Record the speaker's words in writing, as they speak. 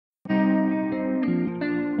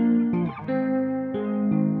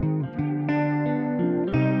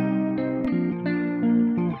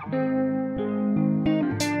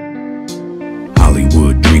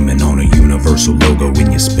universal logo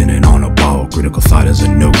when you're spinning on a ball. Critical thought is a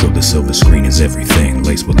no-show, the silver screen is everything,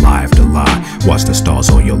 laced with lie after lie. Watch the stars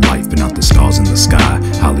all your life, but not the stars in the sky.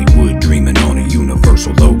 Hollywood dreaming on a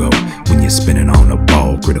universal logo when you're spinning on a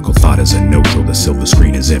ball. Critical thought is a no-show, the silver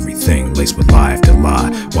screen is everything, laced with lie after lie.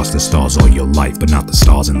 Watch the stars all your life, but not the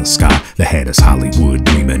stars in the sky. The head is Hollywood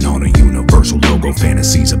dreaming on a universal logo.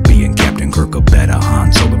 Fantasies of being Captain Kirk, a better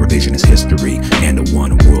Han Solo, revisionist history and a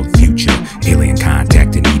one-world future. Alien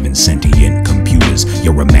contact and even sentient computers.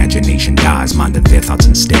 Your imagination dies, minding their thoughts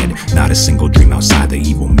instead. Not a single dream outside the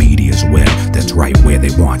evil media's web. That's right where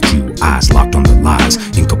they want you, eyes locked on the lies,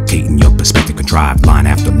 inculcating your perspective, contrived line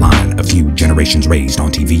after line. A few generations raised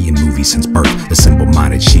on TV and movies since birth. The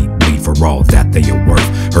simple-minded sheep bleed for all that they are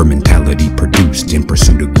worth. Her mentality produced in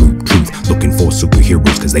pursuit of group truth, looking for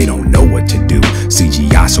superheroes cause they don't know what to do.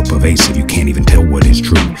 CGI so pervasive you can't even tell what is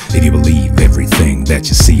true. If you believe everything that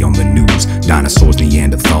you see on the news, dinosaurs,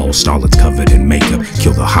 Neanderthals, starlets covered in makeup,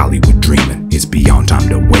 kill the Hollywood dreaming. It's beyond time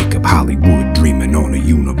to wake up. Hollywood dreaming on a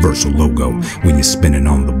universal logo when you're spinning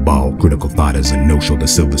on the ball. Critical thought is a no-show, the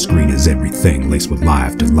silver screen is everything, laced with lie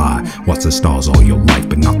after lie. Watch the stars all your life,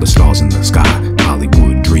 but not the stars in the sky.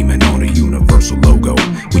 Hollywood dreaming on a universal logo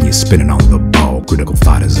when you're spinning on the ball. Critical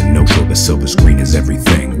thought is a no-show, the silver screen is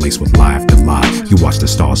everything, laced with lie after lie. You watch the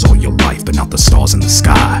stars all your life, but not the stars in the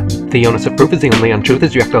sky. The onus of proof is the only untruth,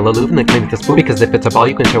 is you act all aloof and then claim it to spoon. Because if it's a ball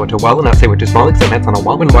you can show it to a wall and not say we're too small, except that's on a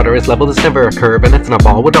wall. When water is level there's never a curve, and that's in a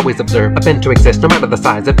ball would always observe. A bend to exist no matter the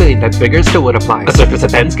size, a billion times bigger still would apply. A surface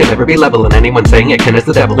of bends can never be level, and anyone saying it can is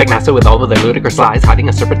the devil. Like NASA with all of their ludicrous lies, hiding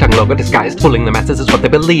a serpentine logo disguised. Fooling the masses is what they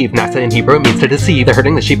believe. NASA in Hebrew means to deceive. They're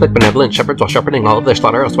hurting the sheep like benevolent shepherds while sharpening all of their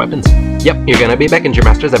slaughterhouse weapons. Yep, you're gonna be beckoned. Your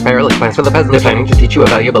masters have perilous plans for the peasants. They're planning to teach you a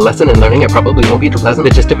valuable lesson, and learning it probably won't be too pleasant.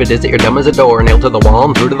 The gist of it is that you're dumb as a door, nailed to the wall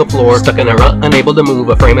and through to the floor. Stuck in a rut, unable to move,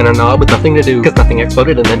 a frame and a knob with nothing to do. Cause nothing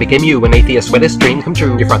exploded and then became you, an atheist's wettest dream come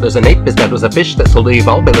true. Your father's an ape, his dad was a fish that slowly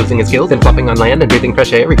evolved by losing his gills. Then flopping on land and breathing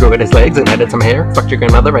fresh air, he grew out his legs and added some hair. Fucked your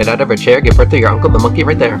grandmother right out of her chair, gave birth to your uncle, the monkey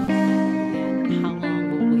right there. How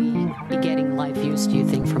long will we be getting life use, do you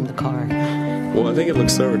think, from the car? Well, I think it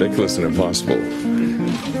looks so ridiculous and impossible.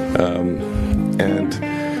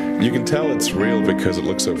 And you can tell it's real because it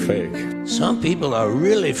looks so fake. Some people are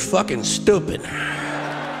really fucking stupid.